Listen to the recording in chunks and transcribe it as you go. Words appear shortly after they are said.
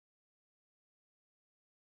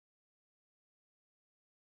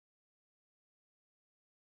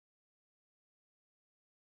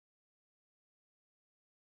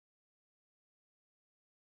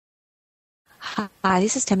Hi,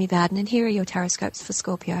 this is Tammie Bowden, and here are your horoscopes for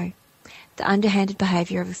Scorpio. The underhanded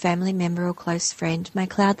behaviour of a family member or close friend may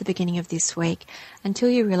cloud the beginning of this week until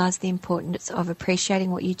you realise the importance of appreciating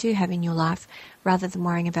what you do have in your life rather than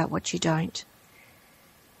worrying about what you don't.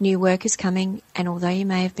 New work is coming, and although you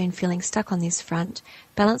may have been feeling stuck on this front,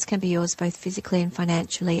 balance can be yours both physically and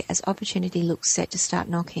financially as opportunity looks set to start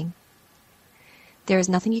knocking. There is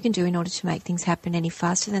nothing you can do in order to make things happen any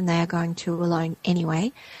faster than they are going to alone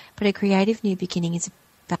anyway, but a creative new beginning is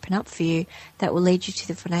open up for you that will lead you to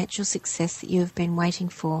the financial success that you have been waiting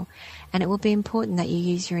for, and it will be important that you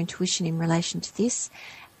use your intuition in relation to this,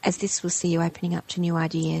 as this will see you opening up to new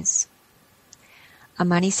ideas. A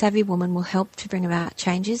money-savvy woman will help to bring about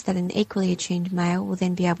changes that an equally attuned male will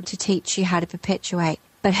then be able to teach you how to perpetuate.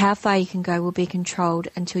 But how far you can go will be controlled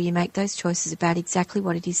until you make those choices about exactly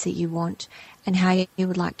what it is that you want and how you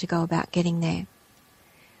would like to go about getting there.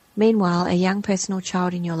 Meanwhile, a young person or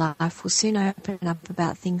child in your life will soon open up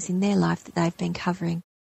about things in their life that they've been covering.